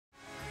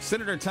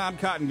Senator Tom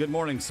Cotton, good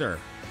morning, sir.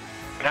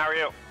 How are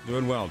you?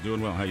 Doing well,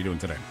 doing well. How are you doing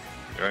today?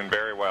 Doing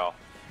very well.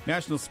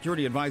 National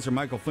Security Advisor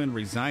Michael Flynn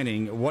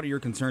resigning. What are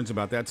your concerns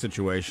about that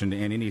situation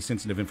and any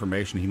sensitive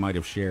information he might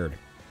have shared?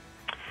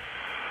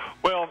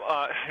 Well,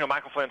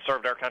 Michael Flynn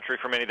served our country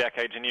for many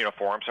decades in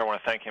uniform, so I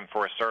want to thank him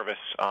for his service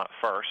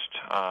first.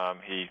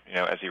 He,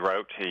 as he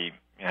wrote, he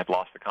had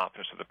lost the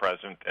confidence of the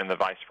president and the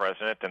vice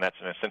president, and that's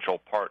an essential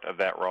part of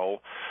that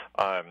role.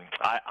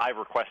 I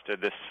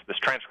requested this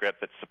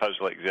transcript that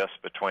supposedly exists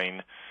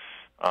between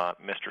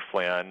Mr.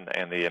 Flynn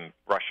and the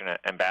Russian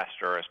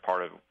ambassador as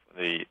part of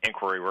the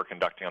inquiry we're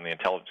conducting on the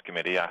Intelligence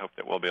Committee. I hope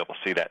that we'll be able to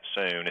see that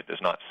soon. It does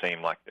not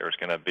seem like there's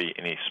going to be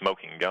any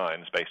smoking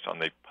guns based on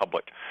the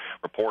public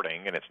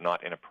reporting, and it's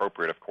not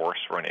inappropriate, of course,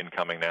 for an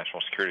incoming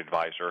national security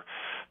advisor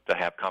to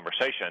have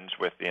conversations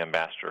with the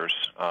ambassadors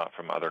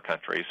from other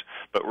countries.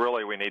 But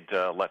really, we need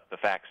to let the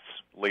facts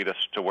lead us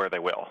to where they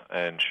will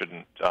and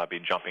shouldn't be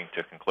jumping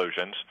to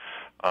conclusions.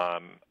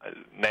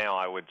 Now,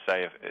 I would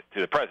say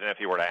to the president, if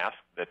he were to ask,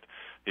 that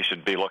he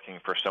should be looking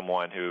for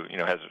someone who,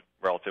 has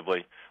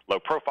relatively low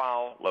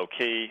profile, low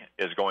key,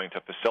 is going to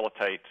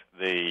facilitate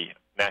the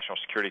National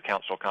Security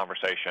Council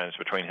conversations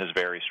between his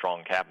very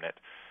strong cabinet,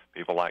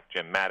 people like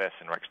Jim Mattis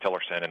and Rex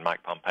Tillerson and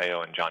Mike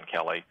Pompeo and John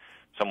Kelly,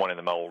 someone in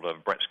the mold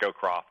of Brent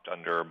Scowcroft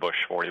under Bush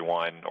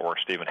 41 or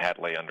Stephen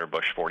Hadley under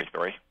Bush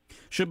 43.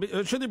 Should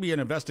there be an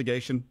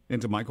investigation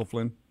into Michael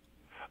Flynn?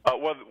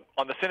 Well,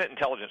 on the Senate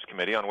Intelligence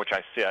Committee, on which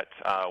I sit,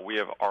 we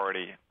have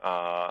already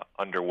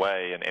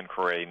underway an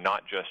inquiry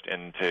not just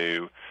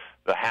into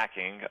the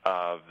hacking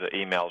of the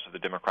emails of the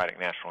Democratic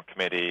National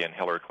Committee and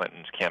Hillary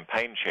Clinton's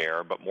campaign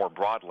chair, but more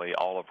broadly,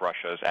 all of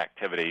Russia's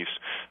activities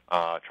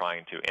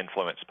trying to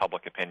influence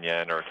public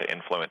opinion or to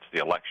influence the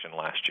election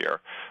last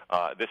year.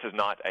 This is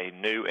not a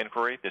new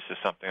inquiry. This is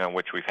something on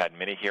which we've had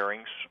many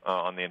hearings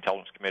on the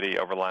Intelligence Committee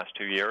over the last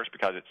 2 years,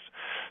 because it's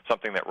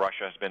something that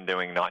Russia has been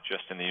doing not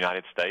just in the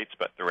United States,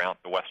 but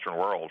throughout the Western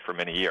world for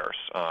many years.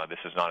 This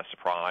is not a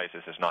surprise.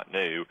 This is not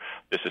new.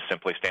 This is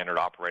simply standard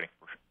operating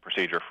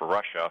procedure for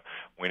Russia.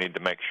 We need to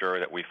make sure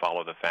that we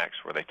follow the facts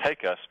where they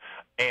take us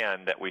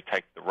and that we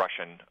take the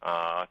Russian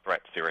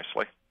threat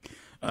seriously.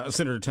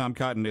 Senator Tom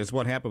Cotton, is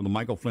what happened with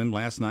Michael Flynn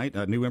last night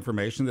new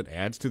information that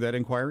adds to that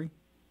inquiry?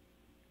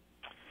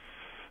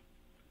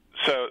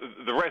 So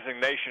the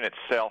resignation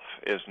itself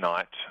is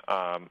not.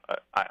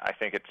 I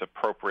think it's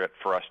appropriate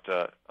for us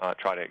to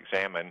try to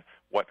examine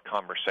what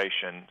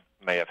conversation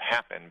may have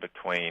happened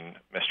between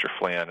Mr.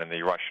 Flynn and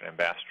the Russian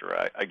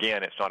ambassador.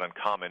 Again, it's not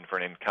uncommon for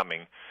an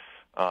incoming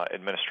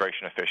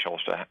administration officials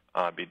to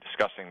be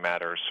discussing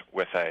matters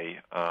with a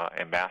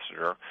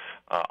ambassador.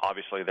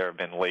 Obviously, there have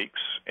been leaks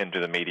into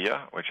the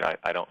media, which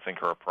I don't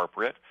think are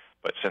appropriate.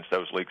 But since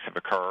those leaks have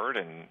occurred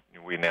and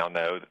we now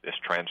know that this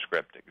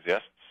transcript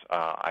exists,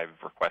 I've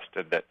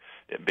requested that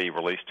it be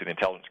released to the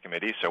Intelligence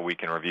Committee so we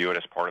can review it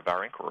as part of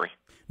our inquiry.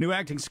 New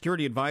acting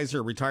security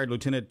advisor, retired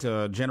Lieutenant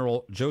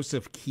General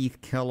Joseph Keith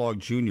Kellogg,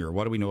 Jr.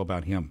 What do we know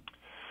about him?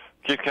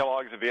 Keith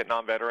Kellogg is a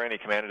Vietnam veteran. He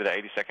commanded the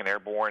 82nd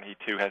Airborne. He,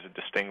 too, has a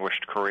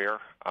distinguished career.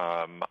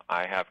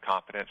 I have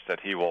confidence that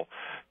he will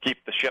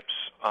keep the ships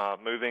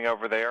moving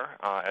over there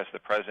as the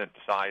president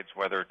decides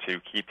whether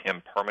to keep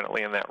him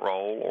permanently in that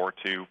role or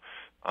to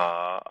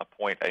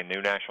appoint a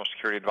new national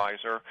security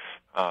advisor.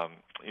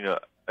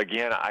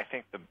 Again, I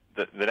think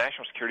the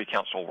National Security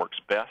Council works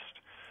best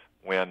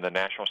when the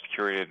national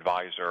security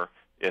advisor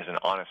is an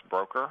honest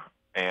broker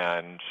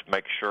and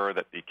make sure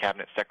that the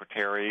cabinet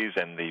secretaries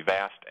and the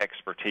vast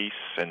expertise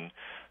and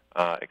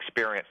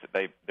experience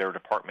that their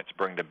departments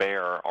bring to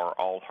bear are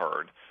all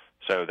heard,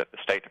 so that the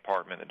State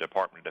Department, the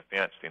Department of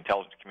Defense, the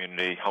intelligence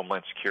community,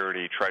 Homeland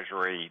Security,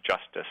 Treasury,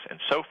 Justice, and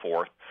so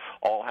forth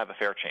all have a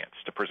fair chance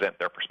to present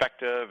their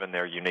perspective and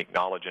their unique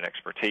knowledge and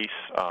expertise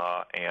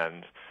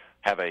and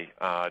have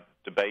a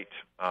debate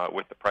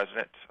with the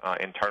president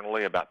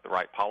internally about the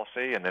right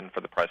policy, and then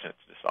for the president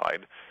to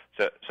decide.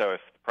 So if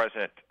the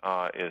president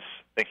is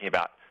thinking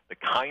about the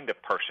kind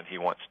of person he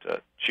wants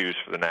to choose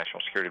for the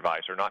national security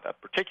advisor, not a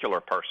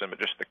particular person, but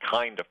just the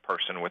kind of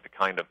person with the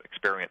kind of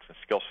experience and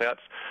skill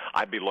sets,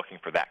 I'd be looking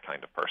for that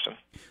kind of person.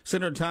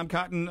 Senator Tom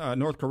Cotton,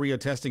 North Korea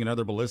testing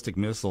another ballistic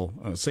missile,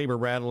 saber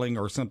rattling,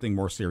 or something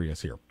more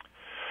serious here?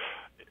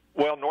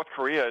 Well, North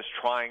Korea is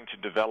trying to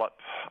develop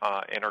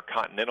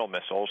intercontinental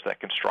missiles that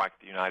can strike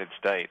the United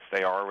States.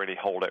 They already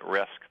hold at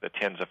risk the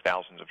tens of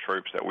thousands of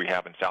troops that we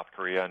have in South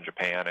Korea and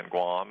Japan and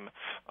Guam,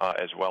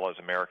 as well as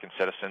American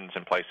citizens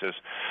in places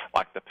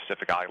like the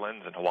Pacific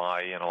Islands and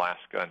Hawaii and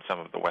Alaska and some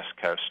of the West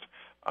Coast.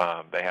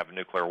 They have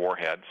nuclear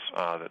warheads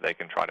that they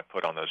can try to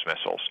put on those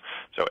missiles.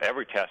 So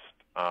every test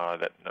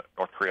that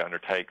North Korea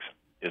undertakes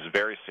is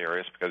very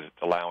serious because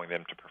it's allowing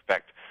them to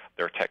perfect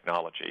their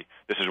technology.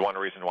 This is one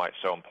reason why it's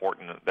so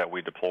important that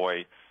we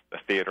deploy the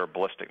theater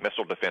ballistic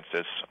missile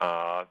defenses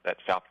that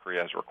South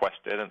Korea has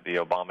requested and the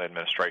Obama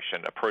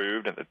administration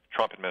approved and the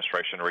Trump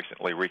administration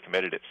recently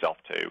recommitted itself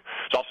to.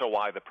 It's also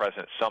why the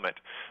President's summit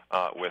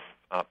with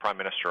Prime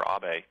Minister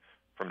Abe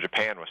from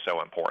Japan was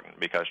so important,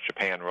 because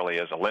Japan really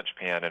is a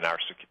linchpin in our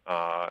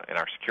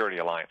security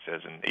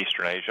alliances in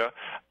Eastern Asia,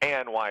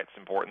 and why it's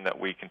important that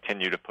we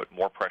continue to put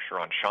more pressure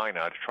on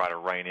China to try to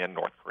rein in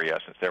North Korea,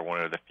 since they're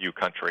one of the few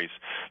countries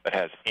that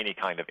has any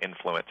kind of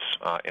influence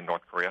in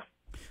North Korea.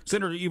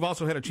 Senator, you've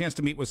also had a chance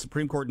to meet with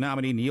Supreme Court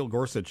nominee Neil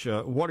Gorsuch.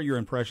 What are your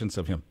impressions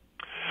of him?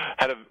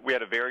 We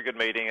had a very good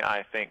meeting.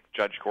 I think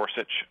Judge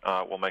Gorsuch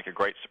will make a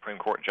great Supreme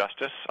Court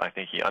justice. I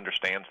think he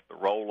understands the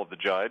role of the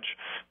judge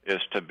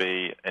is to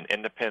be an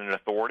independent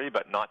authority,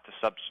 but not to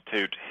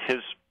substitute his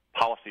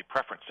policy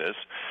preferences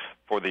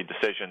for the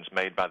decisions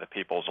made by the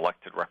people's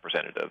elected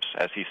representatives.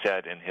 As he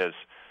said in his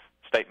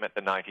statement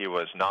the night he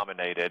was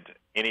nominated,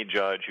 any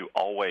judge who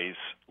always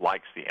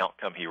likes the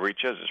outcome he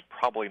reaches is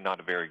probably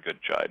not a very good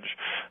judge,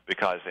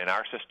 because in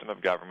our system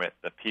of government,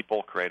 the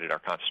people created our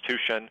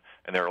Constitution,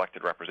 and their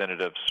elected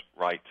representatives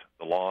write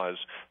the laws.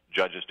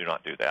 Judges do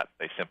not do that.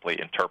 They simply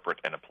interpret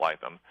and apply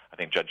them. I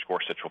think Judge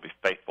Gorsuch will be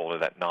faithful to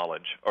that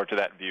knowledge, or to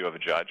that view of a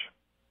judge.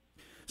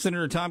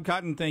 Senator Tom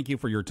Cotton, thank you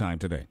for your time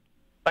today.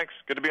 Thanks.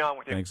 Good to be on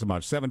with you. Thanks so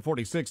much.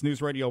 746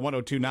 News Radio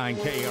 102.9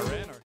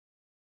 KRN.